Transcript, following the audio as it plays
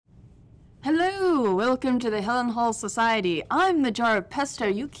welcome to the Helen Hall Society. I'm the jar of pesto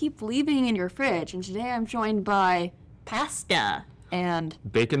you keep leaving in your fridge, and today I'm joined by pasta and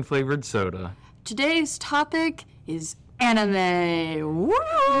bacon-flavored soda. Today's topic is anime.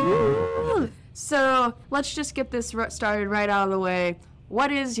 Woo! So let's just get this started right out of the way.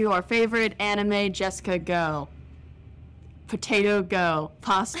 What is your favorite anime, Jessica? Go. Potato go.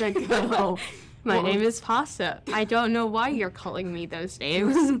 Pasta go. My name is Pasta. I don't know why you're calling me those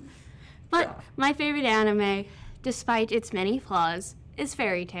names. But my favorite anime, despite its many flaws, is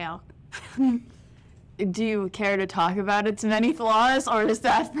Fairy Tail. Do you care to talk about its many flaws, or is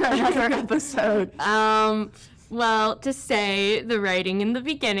that for another episode? Well, to say the writing in the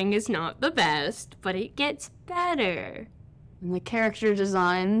beginning is not the best, but it gets better. And the character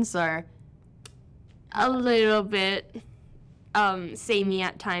designs are a little bit samey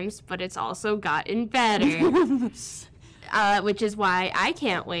at times, but it's also gotten better. Which is why I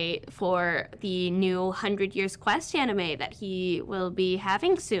can't wait for the new 100 Years Quest anime that he will be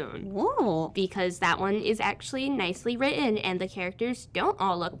having soon. Whoa. Because that one is actually nicely written and the characters don't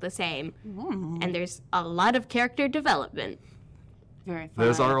all look the same. And there's a lot of character development. Very fun.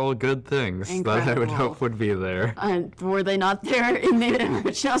 Those are all good things that I would hope would be there. Were they not there in the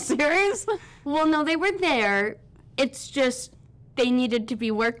original series? Well, no, they were there. It's just they needed to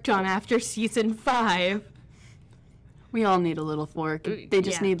be worked on after season 5. We all need a little fork. They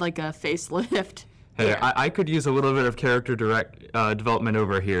just need like a facelift. Hey, Yeah. I could use a little bit of character development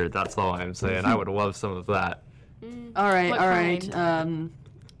over here. That's all I'm saying. I would love some of that. All right, What all right.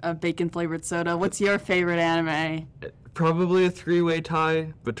 A bacon-flavored soda. What's your favorite anime? Probably a three-way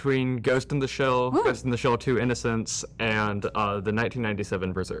tie between Ghost in the Shell, Ghost in the Shell 2 Innocence, and the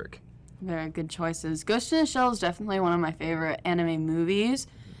 1997 Berserk. Very good choices. Ghost in the Shell is definitely one of my favorite anime movies.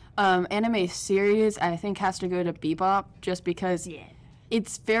 Anime series, I think, has to go to Bebop, just because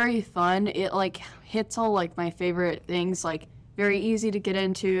it's very fun. It, like, hits all, like, my favorite things, like, very easy to get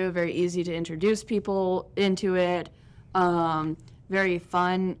into, very easy to introduce people into it, very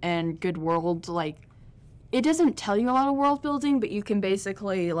fun and good world. Like, it doesn't tell you a lot of world building, but you can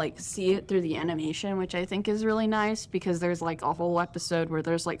basically, like, see it through the animation, which I think is really nice, because there's, like, a whole episode where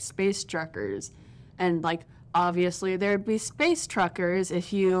there's, like, space truckers, and, like, obviously there'd be space truckers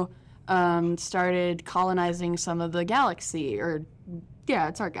if you started colonizing some of the galaxy, or yeah,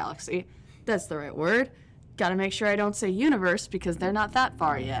 it's our galaxy. That's the right word. Gotta make sure I don't say universe, because they're not that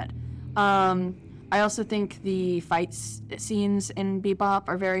far yet. I also think the fight scenes in Bebop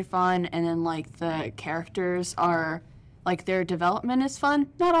are very fun, and then like the characters are, like, their development is fun.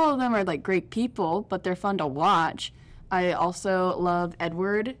 Not all of them are like great people, but they're fun to watch. I also love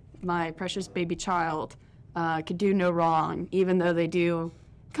Edward, my precious baby child. Could do no wrong, even though they do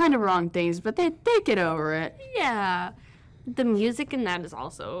kind of wrong things, but they get over it. Yeah. The music in that is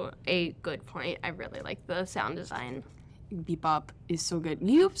also a good point. I really like the sound design. Bebop is so good.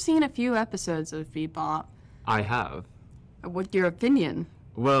 You've seen a few episodes of Bebop. I have. What's your opinion?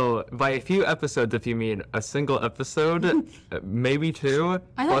 Well, by a few episodes, if you mean a single episode, maybe two,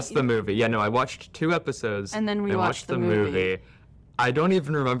 plus the movie. Yeah, no, I watched 2 episodes. And then we watched the movie. I don't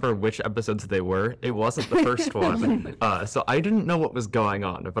even remember which episodes they were. It wasn't the first one. So I didn't know what was going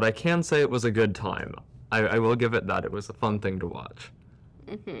on, but I can say it was a good time. I will give it that. It was a fun thing to watch.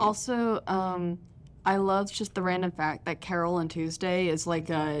 Mm-hmm. Also, I love just the random fact that Carol and Tuesday is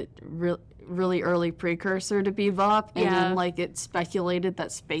like a really early precursor to Bebop. And then, like, it's speculated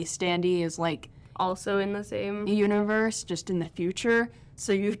that Space Dandy is, like, Also in the same universe, just in the future.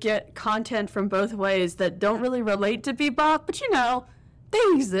 So you get content from both ways that don't really relate to Bebop, but, you know, they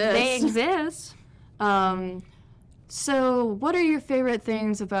exist. They exist. So what are your favorite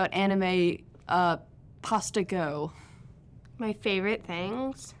things about anime, Pasta Go? My favorite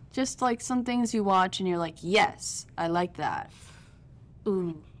things? Just, like, some things you watch and you're like, yes, I like that.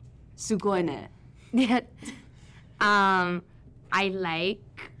 Ooh, sugoi ne. Yeah. I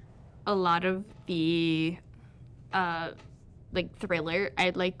like a lot of the like thriller.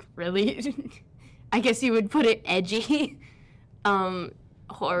 I like really I guess you would put it edgy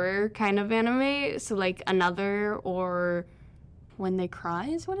horror kind of anime. So like Another, or When They Cry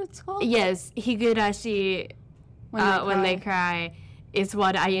is what it's called? yes, Higurashi When They Cry is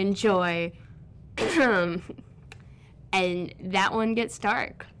what I enjoy. And that one gets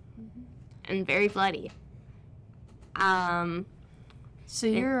dark and very bloody. So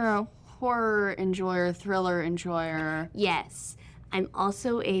you're a horror enjoyer, thriller enjoyer. Yes, I'm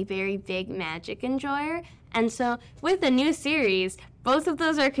also a very big magic enjoyer, and so with the new series, both of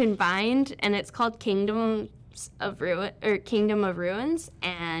those are combined, and it's called Kingdom of Ruins,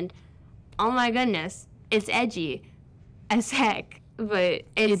 and oh my goodness, it's edgy as heck, but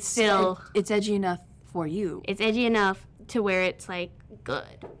it's still it's edgy enough for you. It's edgy enough to where it's like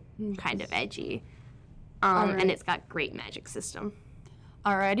good, kind of edgy. And it's got great magic system.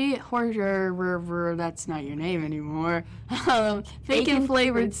 Alrighty, horror, that's not your name anymore. Bacon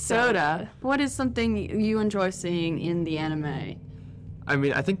flavored soda. What is something you enjoy seeing in the anime? I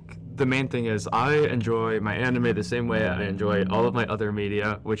mean, I think the main thing is I enjoy my anime the same way I enjoy all of my other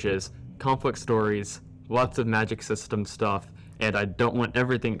media, which is complex stories, lots of magic system stuff, and I don't want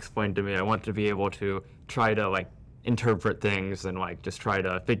everything explained to me. I want to be able to try to, like, interpret things and, like, just try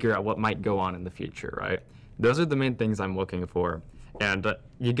to figure out what might go on in the future, right? Those are the main things I'm looking for. And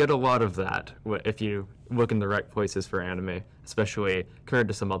you get a lot of that if you look in the right places for anime, especially compared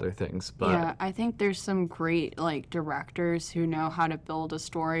to some other things. But yeah, I think there's some great like directors who know how to build a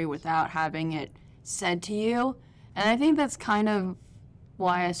story without having it said to you. And I think that's kind of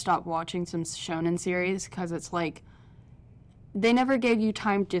why I stopped watching some shonen series, because it's like they never gave you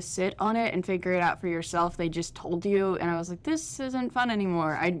time to sit on it and figure it out for yourself. They just told you, and I was like, this isn't fun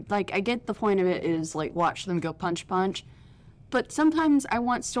anymore. I get the point of it is like watch them go punch. But sometimes I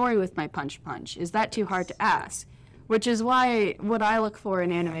want story with my punch. Is that too hard to ask? Which is why what I look for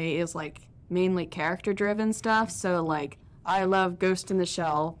in anime is like mainly character-driven stuff. So like I love Ghost in the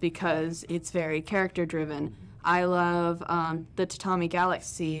Shell because it's very character-driven. I love the Tatami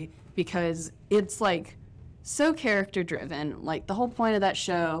Galaxy because it's like so character-driven. Like the whole point of that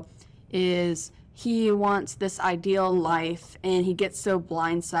show is he wants this ideal life and he gets so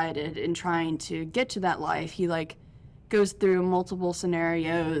blindsided in trying to get to that life. He like goes through multiple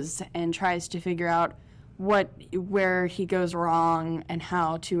scenarios and tries to figure out where he goes wrong and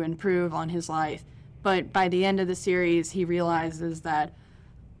how to improve on his life. But by the end of the series, he realizes that,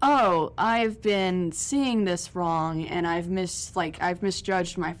 oh, I've been seeing this wrong and I've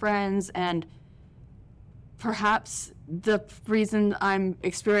misjudged my friends, and perhaps the reason I'm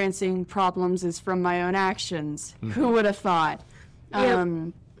experiencing problems is from my own actions. Mm-hmm. Who would have thought?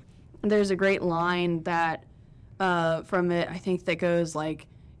 Yep. There's a great line that from it, I think, that goes like,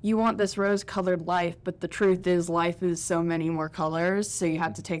 you want this rose-colored life, but the truth is life is so many more colors, so you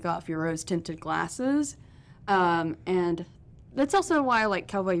have to take off your rose-tinted glasses. And that's also why I like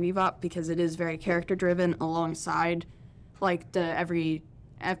Cowboy Bebop, because it is very character-driven alongside like the every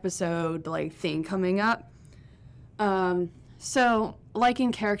episode like thing coming up. So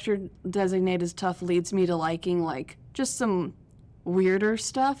liking character-designated stuff leads me to liking like just some weirder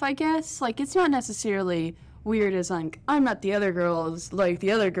stuff, I guess. Like it's not necessarily weird as like, I'm not the other girls like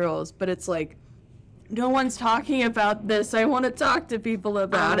the other girls, but it's like, no one's talking about this. I want to talk to people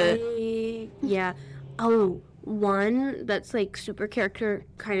about it. Yeah. Oh, one that's like super character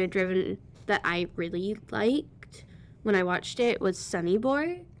kind of driven that I really liked when I watched it was Sunny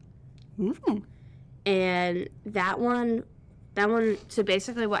Boy. Mm. And that one, so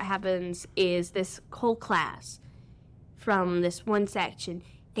basically what happens is this whole class from this one section,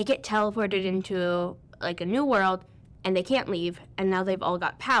 they get teleported into like a new world and they can't leave, and now they've all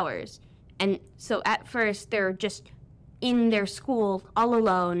got powers. And so at first they're just in their school all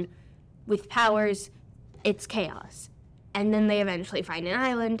alone with powers. It's chaos. And then they eventually find an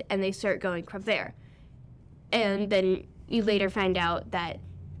island and they start going from there. And then you later find out that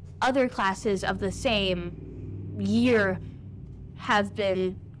other classes of the same year have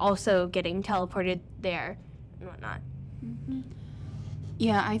been also getting teleported there and whatnot. Mm-hmm.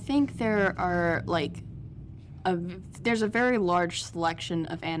 Yeah, I think there are like there's a very large selection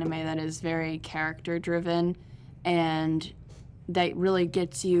of anime that is very character driven and that really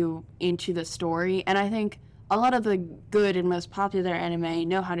gets you into the story. And I think a lot of the good and most popular anime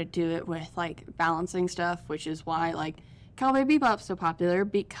know how to do it with like balancing stuff, which is why like Cowboy Bebop's so popular,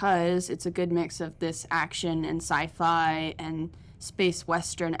 because it's a good mix of this action and sci-fi and space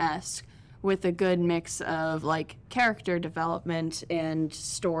western-esque with a good mix of like character development and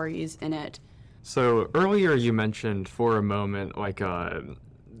stories in it. So earlier you mentioned for a moment like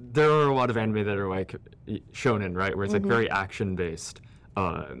there are a lot of anime that are like shonen, right, where it's like very action-based.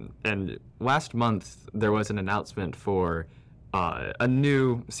 And last month there was an announcement for a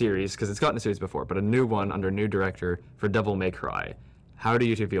new series, because it's gotten a series before, but a new one under new director for Devil May Cry. How do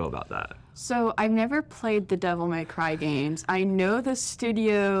you two feel about that? So I've never played the Devil May Cry games. I know the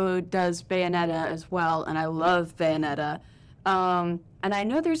studio does Bayonetta as well, and I love Bayonetta. And I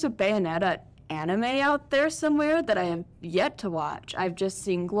know there's a Bayonetta anime out there somewhere that I have yet to watch. I've just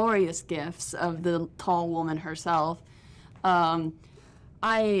seen glorious gifs of the tall woman herself.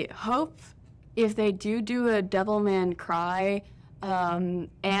 I hope if they do a Devil May Cry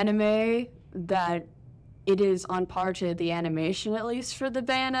anime that it is on par to the animation, at least for the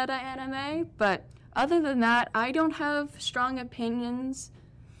Bayonetta anime. But other than that, I don't have strong opinions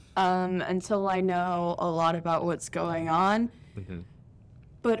until I know a lot about what's going on.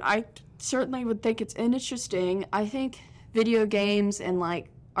 But I certainly would think it's interesting. I think video games and like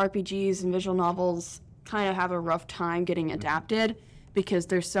RPGs and visual novels kind of have a rough time getting adapted because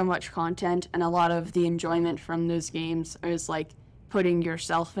there's so much content, and a lot of the enjoyment from those games is like putting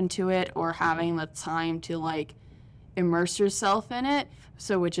yourself into it or having the time to like immerse yourself in it.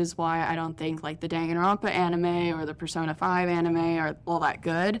 So which is why I don't think like the Danganronpa anime or the Persona 5 anime are all that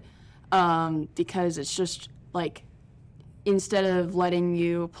good, because it's just like instead of letting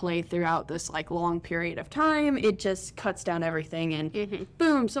you play throughout this like long period of time, it just cuts down everything and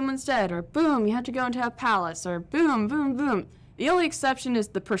boom, someone's dead, or boom, you have to go into a palace, or boom, boom, boom. The only exception is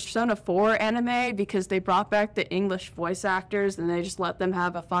the Persona 4 anime because they brought back the English voice actors and they just let them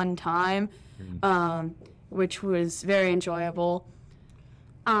have a fun time, which was very enjoyable.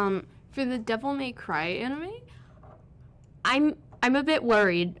 For the Devil May Cry anime, I'm a bit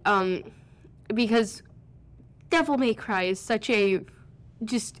worried because Devil May Cry is such a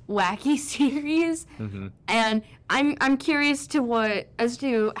just wacky series, and I'm curious as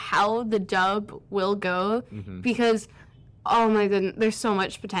to how the dub will go because oh my goodness, there's so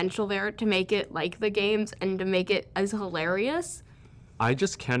much potential there to make it like the games and to make it as hilarious. I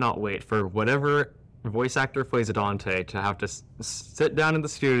just cannot wait for whatever voice actor plays Dante to have to sit down in the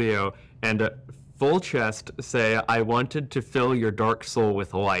studio and full chest say, "I wanted to fill your dark soul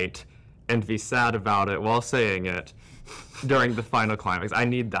with light," and be sad about it while saying it during the final climax. I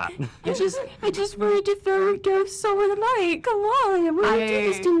need that. I just wanted to fill your dark soul with light. Come on, I'm really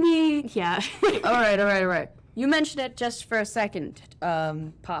do this to me. Yeah. All right. You mentioned it just for a second,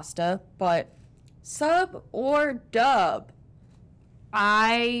 Pasta, but sub or dub?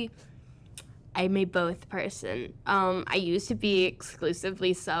 I'm a both person. I used to be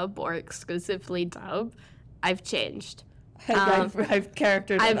exclusively sub or exclusively dub. I've changed. I've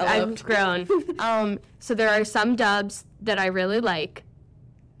character developed. I've grown. So there are some dubs that I really like,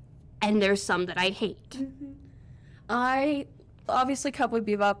 and there's some that I hate. I obviously Cowboy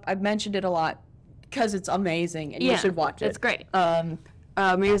Bebop. I've mentioned it a lot because it's amazing and you should watch it. It's great.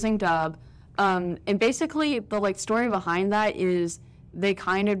 Amazing dub. And basically the like story behind that is they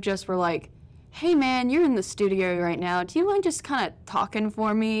kind of just were like, "Hey man, you're in the studio right now. Do you mind just kind of talking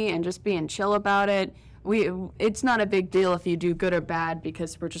for me and just being chill about it? It's not a big deal if you do good or bad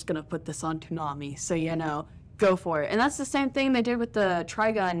because we're just gonna put this on Toonami. So go for it." And that's the same thing they did with the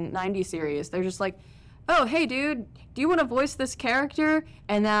Trigun 90 series. They're just like, "Oh, hey dude, do you want to voice this character?"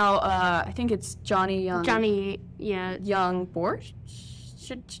 And now I think it's Johnny Young. Young Borscht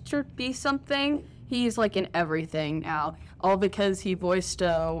should be something. He's like in everything now, all because he voiced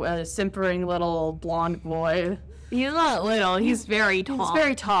a simpering little blonde boy. He's not little. He's very tall. He's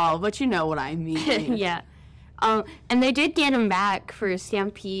very tall, but you know what I mean. Yeah. And they did get him back for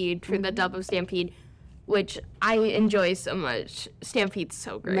Stampede, for the dub of Stampede, which I enjoy so much. Stampede's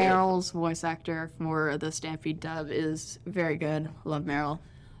so great. Meryl's voice actor for the Stampede dub is very good. Love Meryl.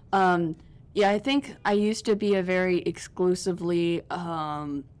 I think I used to be a very exclusively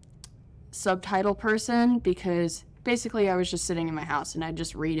subtitle person because basically I was just sitting in my house and I'd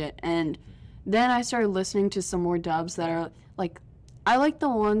just read it. And then I started listening to some more dubs that are like, I like the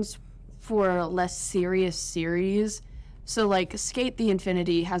ones for less serious series. So like Skate the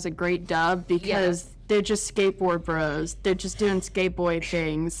Infinity has a great dub because they're just skateboard bros. They're just doing skateboard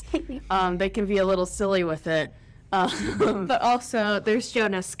things. They can be a little silly with it. But also there's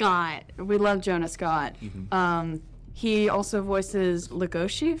Jonah Scott. We love Jonah Scott. He also voices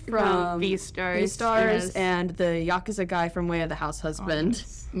Legoshi from Beastars, yes. And the Yakuza guy from Way of the House Husband.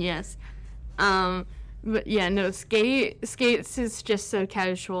 Yes. But yeah, no, Skates is just so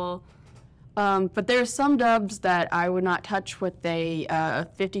casual. But there's some dubs that I would not touch with a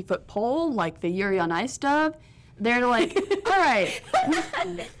 50-foot pole, like the Yuri on Ice dub. They're like,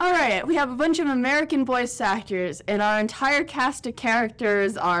 all right, we have a bunch of American voice actors, and our entire cast of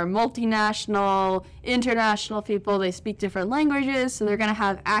characters are multinational, international people. They speak different languages, so they're going to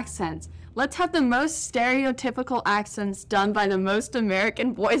have accents. Let's have the most stereotypical accents done by the most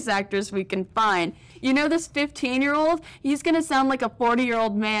American voice actors we can find. You know this 15-year-old? He's going to sound like a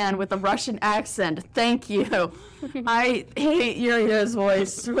 40-year-old man with a Russian accent. Thank you. I hate Yuri's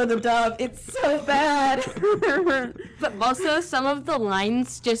voice for the dub. It's so bad. But also, some of the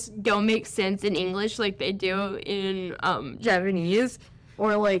lines just don't make sense in English like they do in Japanese.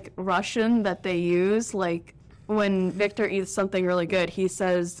 Or like Russian that they use, like when Victor eats something really good, he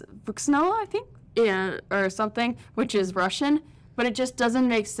says "Buksno," I think, or something, which is Russian, but it just doesn't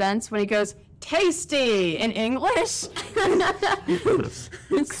make sense when he goes "tasty" in English.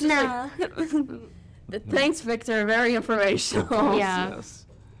 Buksno. Thanks, Victor. Very informational. Yeah. Yes.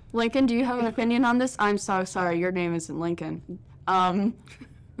 Lincoln, do you have an opinion on this? I'm so sorry, your name isn't Lincoln.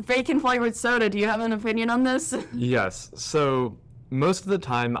 Bacon flavored soda, do you have an opinion on this? Yes. So most of the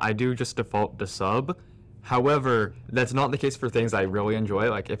time I do just default to sub. However, that's not the case for things I really enjoy.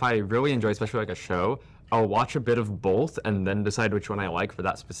 Like if I really enjoy, especially like a show, I'll watch a bit of both and then decide which one I like for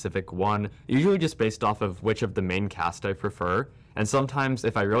that specific one, usually just based off of which of the main cast I prefer. And sometimes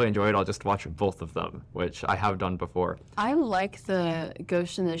if I really enjoy it, I'll just watch both of them, which I have done before. I like the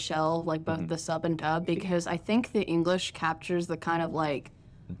Ghost in the Shell, like both the sub and dub, because I think the English captures the kind of like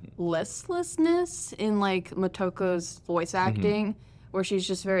listlessness in like Motoko's voice acting, where she's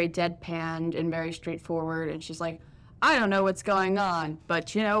just very deadpanned and very straightforward, and she's like, I don't know what's going on,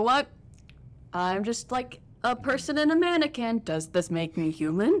 but you know what? I'm just like a person in a mannequin. Does this make me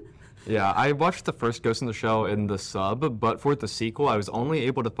human? Yeah, I watched the first Ghost in the Shell in the sub, but for the sequel, I was only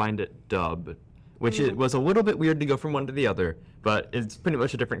able to find it dub, which it was a little bit weird to go from one to the other, but it's pretty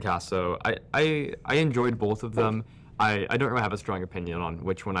much a different cast, so I enjoyed both of them. I don't really have a strong opinion on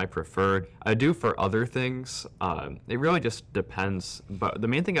which one I preferred. I do for other things. It really just depends, but the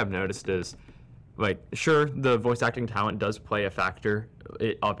main thing I've noticed is, like, sure, the voice acting talent does play a factor.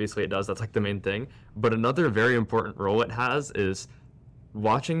 Obviously it does, that's like the main thing, but another very important role it has is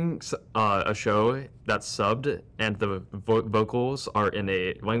watching a show that's subbed and the vocals are in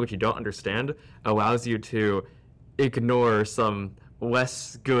a language you don't understand allows you to ignore some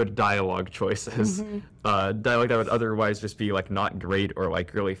less good dialogue choices. Dialogue that would otherwise just be like not great or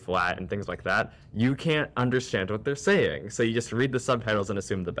like really flat and things like that. You can't understand what they're saying, so you just read the subtitles and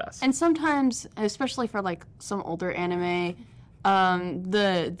assume the best. And sometimes, especially for like some older anime,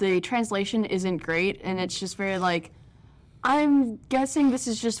 the translation isn't great, and it's just very like, I'm guessing this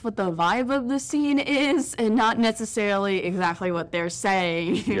is just what the vibe of the scene is, and not necessarily exactly what they're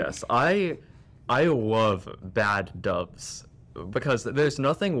saying. Yes, I love bad dubs, because there's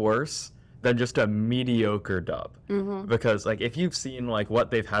nothing worse than just a mediocre dub. Because like if you've seen like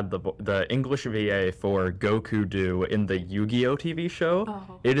what they've had the English VA for Goku do in the Yu-Gi-Oh TV show,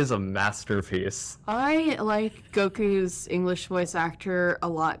 it is a masterpiece. I like Goku's English voice actor a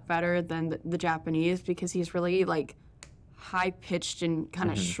lot better than the Japanese, because he's really like high-pitched and kind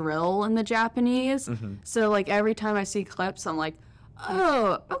of shrill in the Japanese. So like every time I see clips, I'm like,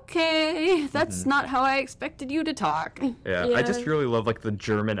 oh, okay, that's not how I expected you to talk. Yeah, I just really love like the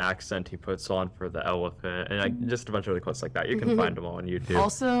German accent he puts on for the elephant, and like just a bunch of other quotes like that. You can find them all on YouTube.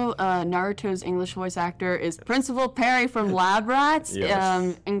 Also, Naruto's English voice actor is Principal Perry from Lab Rats.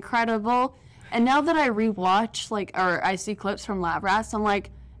 Yes. Incredible. And now that I rewatch, like, or I see clips from Lab Rats, I'm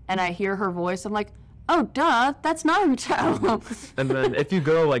like, and I hear her voice, I'm like, oh, duh, that's Naruto. And then if you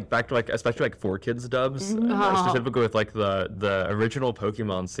go like back to like especially like 4Kids dubs, specifically with like the original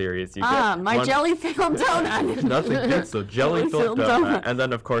Pokemon series, you get my jelly-filled donut. nothing gets a jelly-filled donut. And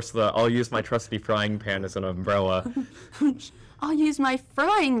then of course I'll use my trusty frying pan as an umbrella. I'll use my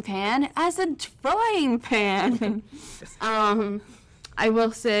frying pan as a frying pan. I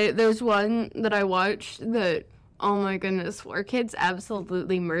will say there's one that I watched that, oh my goodness, 4Kids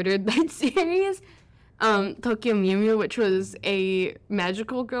absolutely murdered that series. Tokyo Mew Mew, which was a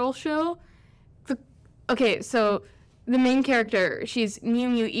magical girl show. Okay, so the main character, she's Mew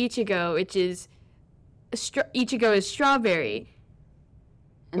Mew Ichigo, which is Ichigo is strawberry,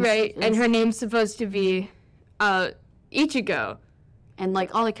 right? And her name's supposed to be Ichigo. And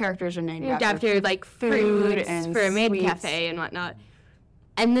like all the characters are named After like fruits and for a maid sweets. cafe and whatnot.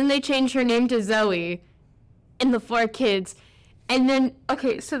 And then they changed her name to Zoe in the 4Kids. And then,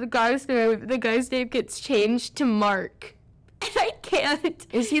 okay, so the guy's name gets changed to Mark. And I can't.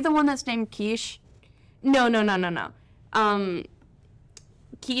 Is he the one that's named Quiche? No.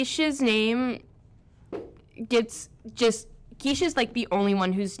 Quiche's name gets just... Quiche's like the only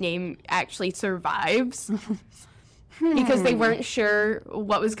one whose name actually survives. Because they weren't sure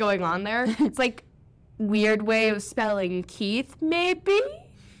what was going on there. It's like weird way of spelling Keith, maybe?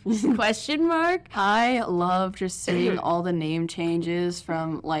 Question mark. I love just seeing all the name changes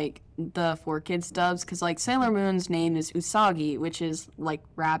from like the 4Kids dubs, because like Sailor Moon's name is Usagi, which is like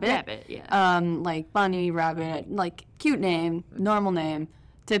rabbit. Rabbit, yeah. Like bunny, rabbit, like cute name, normal name,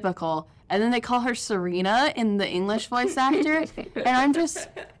 typical. And then they call her Serena in the English voice actor, and I'm just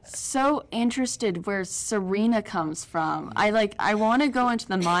so interested where Serena comes from. I want to go into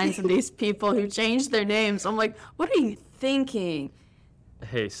the minds of these people who changed their names. I'm like, what are you thinking?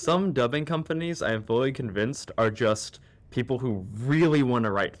 Hey, some dubbing companies, I am fully convinced, are just people who really want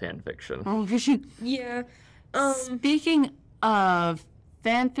to write fan fiction. Yeah. Speaking of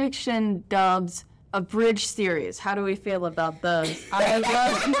fan fiction dubs, abridged series, how do we feel about those?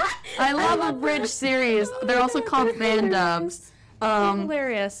 I love abridged series. They're also called fan dubs.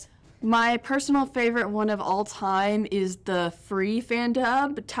 Hilarious. My personal favorite one of all time is the free fan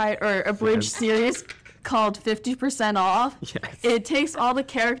dub or abridged series called 50% Off. Yes. It takes all the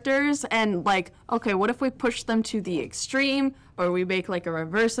characters and like, okay, what if we push them to the extreme or we make like a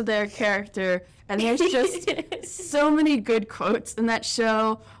reverse of their character? And there's just so many good quotes in that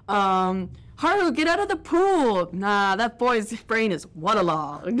show. Haru, get out of the pool. Nah, that boy's brain is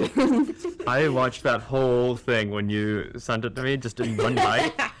waterlogged. I watched that whole thing when you sent it to me just in one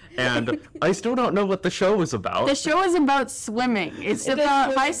night, and I still don't know what the show was about. The show is about swimming. It's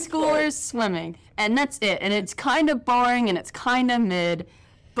about high schoolers swimming, and that's it. And it's kind of boring and it's kind of mid.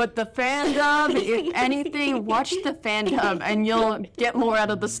 But the fan dub, if anything, watch the fan dub and you'll get more out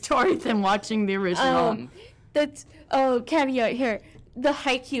of the story than watching the original. Caveat here. The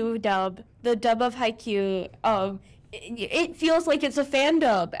Haikyuu dub, the dub of Haikyuu, it feels like it's a fan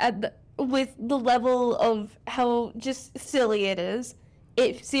dub with the level of how just silly it is.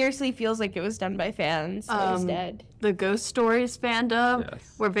 It seriously feels like it was done by fans instead. The Ghost Stories fan dub,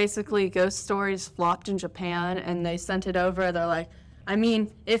 Yes. where basically Ghost Stories flopped in Japan and they sent it over. They're like, I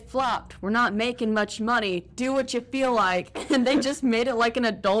mean, it flopped. We're not making much money. Do what you feel like. And they just made it like an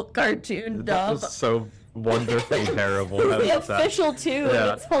adult cartoon That dub. was so wonderfully terrible. It's official too, Yeah.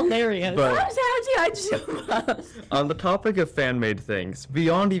 and it's hilarious. But on the topic of fan-made things,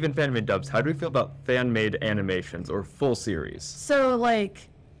 beyond even fan-made dubs, how do we feel about fan-made animations or full series? So, like,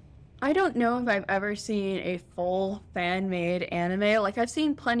 I don't know if I've ever seen a full fan-made anime. Like, I've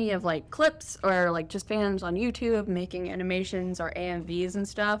seen plenty of, like, clips or, like, just fans on YouTube making animations or AMVs and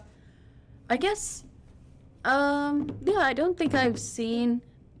stuff. I guess, yeah, I don't think I've seen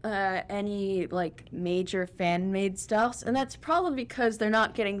any, like, major fan-made stuffs. And that's probably because they're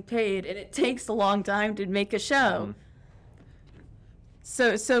not getting paid and it takes a long time to make a show.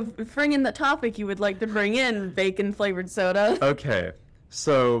 So bringing the topic you would like to bring in, bacon-flavored soda. Okay,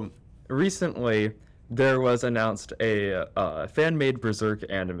 so recently there was announced a fan-made Berserk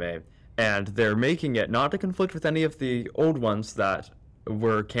anime, and they're making it not to conflict with any of the old ones that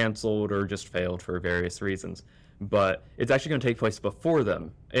were canceled or just failed for various reasons, but it's actually going to take place before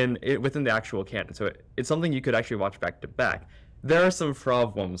them within the actual canon. So it's something you could actually watch back to back. There are some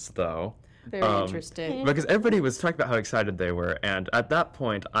problems though. Very interesting. Because everybody was talking about how excited they were, and at that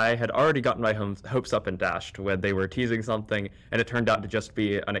point, I had already gotten my hopes up and dashed when they were teasing something, and it turned out to just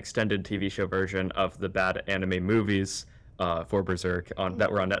be an extended TV show version of the bad anime movies for Berserk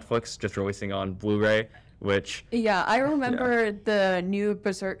that were on Netflix, just releasing on Blu-ray, which... Yeah, I remember the new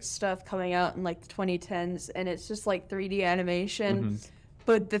Berserk stuff coming out in like the 2010s, and it's just like 3D animation.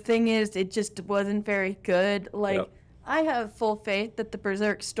 But the thing is, it just wasn't very good. Like, Yep. I have full faith that the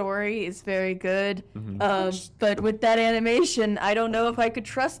Berserk story is very good, but with that animation, I don't know if I could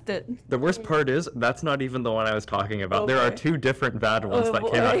trust it. The worst part is, that's not even the one I was talking about. There are Okay. two different bad ones Oh, that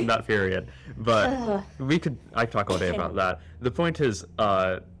came out boy. in that period. But I could talk all day about that. The point is,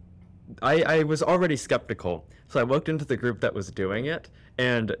 I was already skeptical. So I looked into the group that was doing it,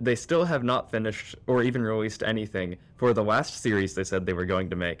 and they still have not finished or even released anything for the last series they said they were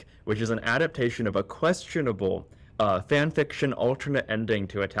going to make, which is an adaptation of a questionable fanfiction alternate ending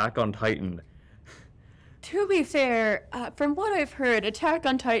to Attack on Titan. To be fair, from what I've heard, Attack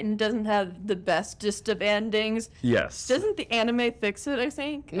on Titan doesn't have the bestest of endings. Yes. Doesn't the anime fix it, I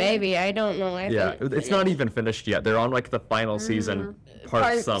think? Maybe, I don't know. Yeah, it's not even finished yet. They're on like the final season,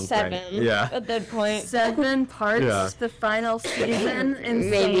 part something. 7. Yeah. At that point. 7 parts, Yeah. the final season,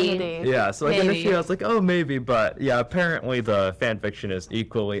 insanity. Yeah, so like Maybe. initially I was like, oh, maybe, but yeah, apparently the fanfiction is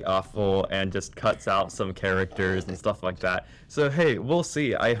equally awful and just cuts out some characters and stuff like that. So hey, we'll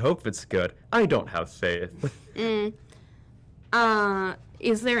see. I hope it's good. I don't have faith.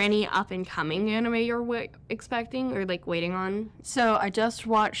 Is there any up-and-coming anime you're expecting or, like, waiting on? So I just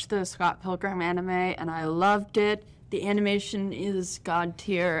watched the Scott Pilgrim anime and I loved it. The animation is god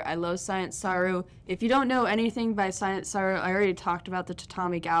tier. I love Science Saru. If you don't know anything by Science Saru, I already talked about the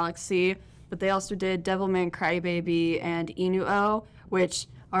Tatami Galaxy, but they also did Devilman Crybaby and Inuo, which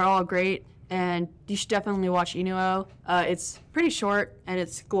are all great, and you should definitely watch Inuo. It's pretty short and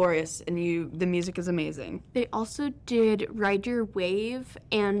it's glorious, and the music is amazing. They also did Ride Your Wave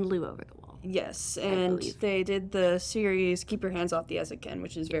and Lou Over the Wall. Yes, and believe. they did the series Keep Your Hands Off the Ezekin,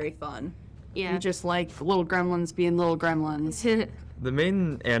 which is very fun. Yeah. You just like little gremlins being little gremlins. The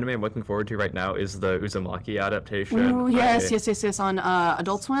main anime I'm looking forward to right now is the Uzumaki adaptation. Ooh, yes, on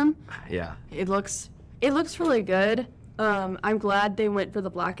Adult Swim. Yeah. It looks really good. I'm glad they went for the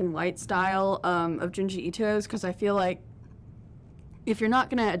black and white style of Junji Ito's, because I feel like if you're not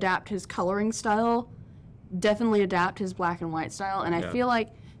gonna adapt his coloring style, definitely adapt his black and white style. And I Yeah. feel like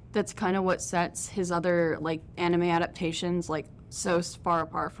that's kind of what sets his other like anime adaptations like so far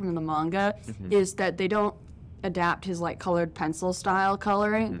apart from the manga is that they don't adapt his like colored pencil style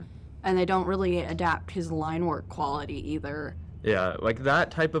coloring, and they don't really adapt his line work quality either. Yeah, like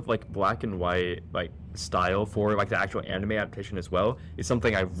that type of like black and white like style for like the actual anime adaptation as well is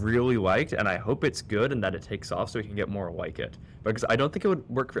something I really liked, and I hope it's good and that it takes off so we can get more like it. Because I don't think it would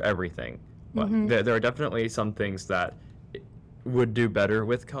work for everything, but there are definitely some things that would do better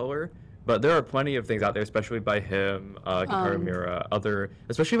with color. But there are plenty of things out there, especially by him, Hikaru Mira,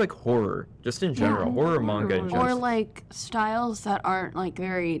 especially like horror, just in general, horror manga in general. Or like styles that aren't like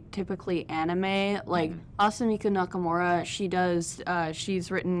very typically anime, like Asumiko Nakamura, she's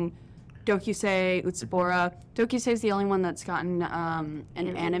written Dokusei Utsubora. Dokusei is the only one that's gotten an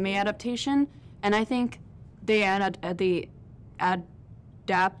anime adaptation, and I think they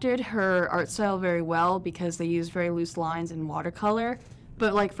adapted her art style very well because they use very loose lines in watercolor.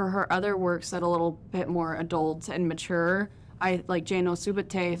 But like for her other works that are a little bit more adult and mature, I like Jano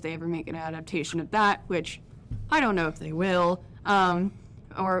Subate if they ever make an adaptation of that, which I don't know if they will,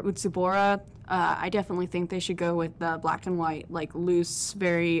 or Utsubora. I definitely think they should go with the black and white, like loose,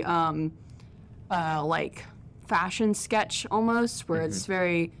 very like fashion sketch almost, where it's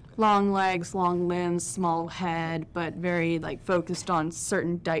very long legs, long limbs, small head, but very like focused on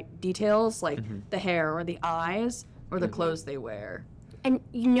certain details like the hair or the eyes or the clothes they wear. And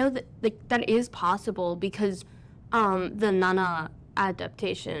you know that like that is possible because the Nana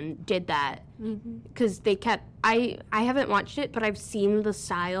adaptation did that because they kept I haven't watched it, but I've seen the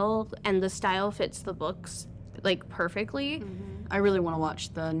style, and the style fits the books like perfectly. I really want to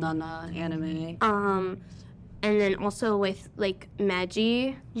watch the Nana anime. And then also with like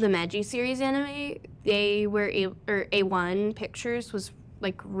Magi, the Magi series anime, they were A1 Pictures was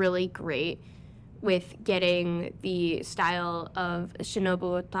like really great with getting the style of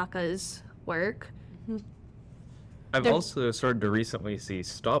Shinobu Otaka's work. I've also started to recently see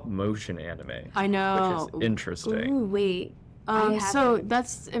stop motion anime. I know. Which is interesting. Ooh, wait. So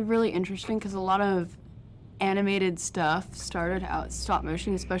that's really interesting because a lot of animated stuff started out stop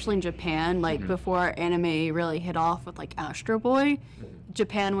motion, especially in Japan. Like before anime really hit off with like Astro Boy,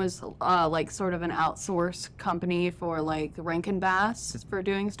 Japan was like sort of an outsourced company for like Rankin Bass for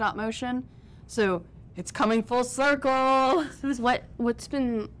doing stop motion. So it's coming full circle. What's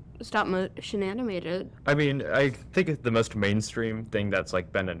been stop motion animated? I mean, I think the most mainstream thing that's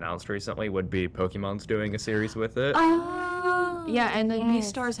like been announced recently would be Pokemon's doing a series with it. Oh, yeah, and the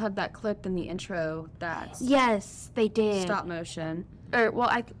V-Stars had that clip in the intro that's yes, they did. stop motion. Or well,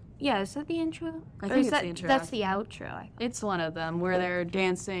 is that the intro? I Or think is it's that, the intro. That's the outro. It's one of them where they're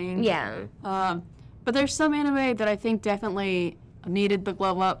dancing. Yeah. But there's some anime that I think definitely needed the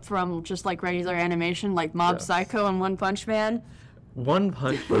glow up from just like regular animation, like Mob Psycho and One Punch Man. One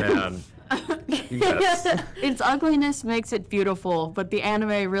Punch Man. Yes. Its ugliness makes it beautiful, but the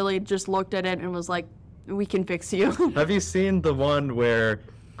anime really just looked at it and was like, we can fix you. Have you seen the one where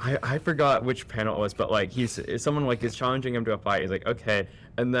I forgot which panel it was, but like someone like is challenging him to a fight. He's like, okay,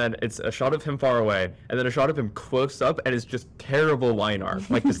 and then it's a shot of him far away, and then a shot of him close up, and it's just terrible line art,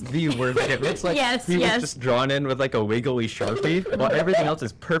 like just the worst. It looks like he was just drawn in with like a wiggly Sharpie, while everything else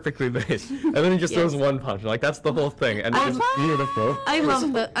is perfectly based, and then he just throws one punch. Like that's the whole thing, and it's beautiful. I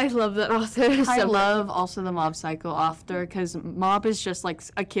love that author. I love also the Mob Psycho author because Mob is just like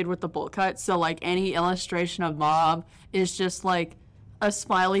a kid with the bowl cut, so like any illustration of Mob is just like a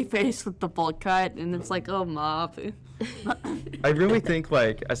smiley face with the bowl cut, and it's like, oh, Mob. I really think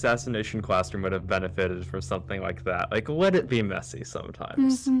like Assassination Classroom would have benefited from something like that. Like, let it be messy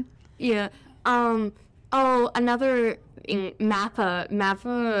sometimes. Yeah. Another thing, Mappa.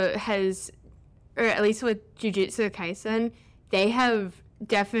 Mappa has, or at least with Jujutsu Kaisen, they have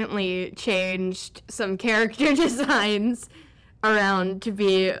definitely changed some character designs around to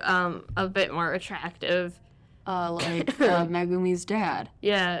be a bit more attractive. Like Megumi's dad.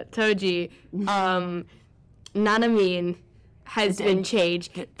 Yeah, Toji. Nanamine has been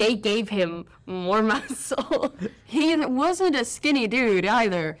changed. They gave him more muscle. He wasn't a skinny dude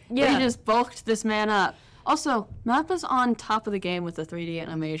either. Yeah. They just bulked this man up. Also, Mappa's on top of the game with the 3D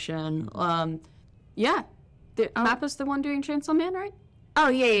animation. Mappa's the one doing Chainsaw Man, right? Oh,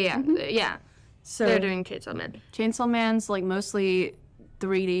 yeah. So They're doing Chainsaw Man. Chainsaw Man's like mostly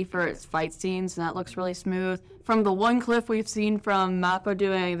 3D for its fight scenes, and that looks really smooth. From the one clip we've seen from Mappa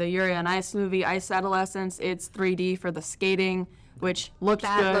doing the Yuri on Ice movie, Ice Adolescence, it's 3D for the skating, which looked good.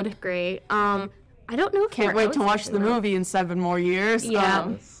 That looked great. I don't know if Can't wait to watch the movie in 7 more years.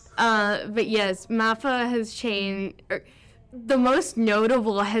 Yeah. But yes, Mappa has changed. The most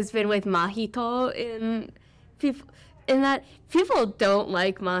notable has been with Mahito in that people don't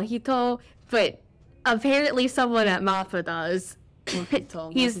like Mahito, but apparently someone at Mappa does.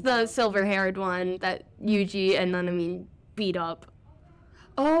 He's the silver-haired one that Yuji and Nanami beat up.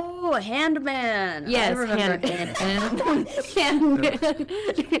 Oh, Handman. Yes, I remember Handman.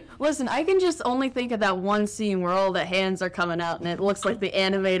 Listen, I can just only think of that one scene where all the hands are coming out and it looks like the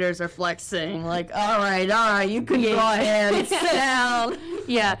animators are flexing. Like, all right, you can go ahead, sit down.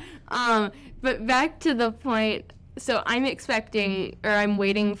 Yeah. But back to the point. So I'm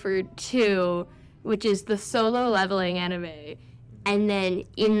waiting for 2, which is the solo leveling anime, and then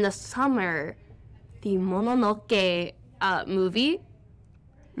in the summer, the Mononoke movie.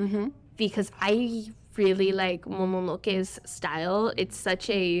 Mm-hmm. Because I really like Mononoke's style. It's such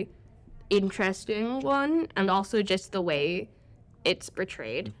a interesting one, and also just the way it's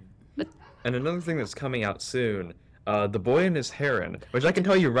portrayed. But And another thing that's coming out soon, The Boy and His Heron, which I can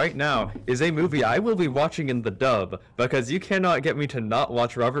tell you right now is a movie I will be watching in the dub, because you cannot get me to not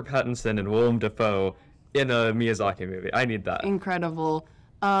watch Robert Pattinson and Willem Dafoe in a Miyazaki movie. I need that. Incredible.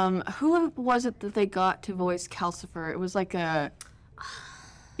 Who was it that they got to voice Calcifer? It was like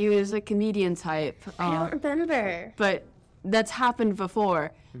he was a comedian type. I don't remember. But that's happened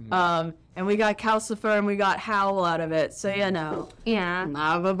before. And we got Calcifer and we got Howl out of it, so you know. Yeah.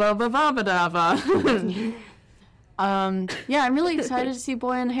 Yeah, I'm really excited to see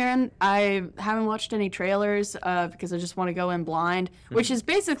Boy and Heron. I haven't watched any trailers because I just want to go in blind, which is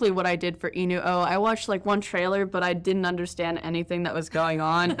basically what I did for Inu. I watched like one trailer, but I didn't understand anything that was going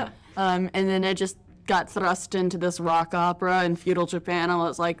on. And then I just got thrust into this rock opera in feudal Japan. I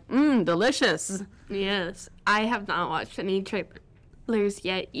was like, delicious. Yes. I have not watched any trailers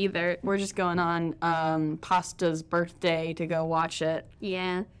yet either. We're just going on Pasta's birthday to go watch it.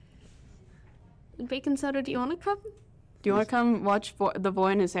 Yeah. Bacon Soda, do you want to come? Do you want to come watch The Boy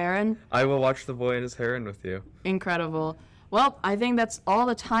and His Heron? I will watch The Boy and His Heron with you. Incredible. Well, I think that's all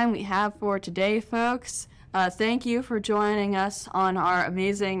the time we have for today, folks. Thank you for joining us on our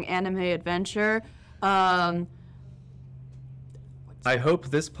amazing anime adventure. I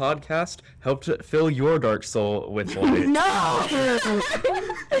hope this podcast helped fill your dark soul with light. No!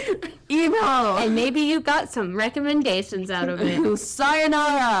 Emo! And maybe you got some recommendations out of it.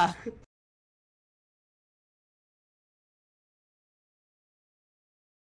 Sayonara!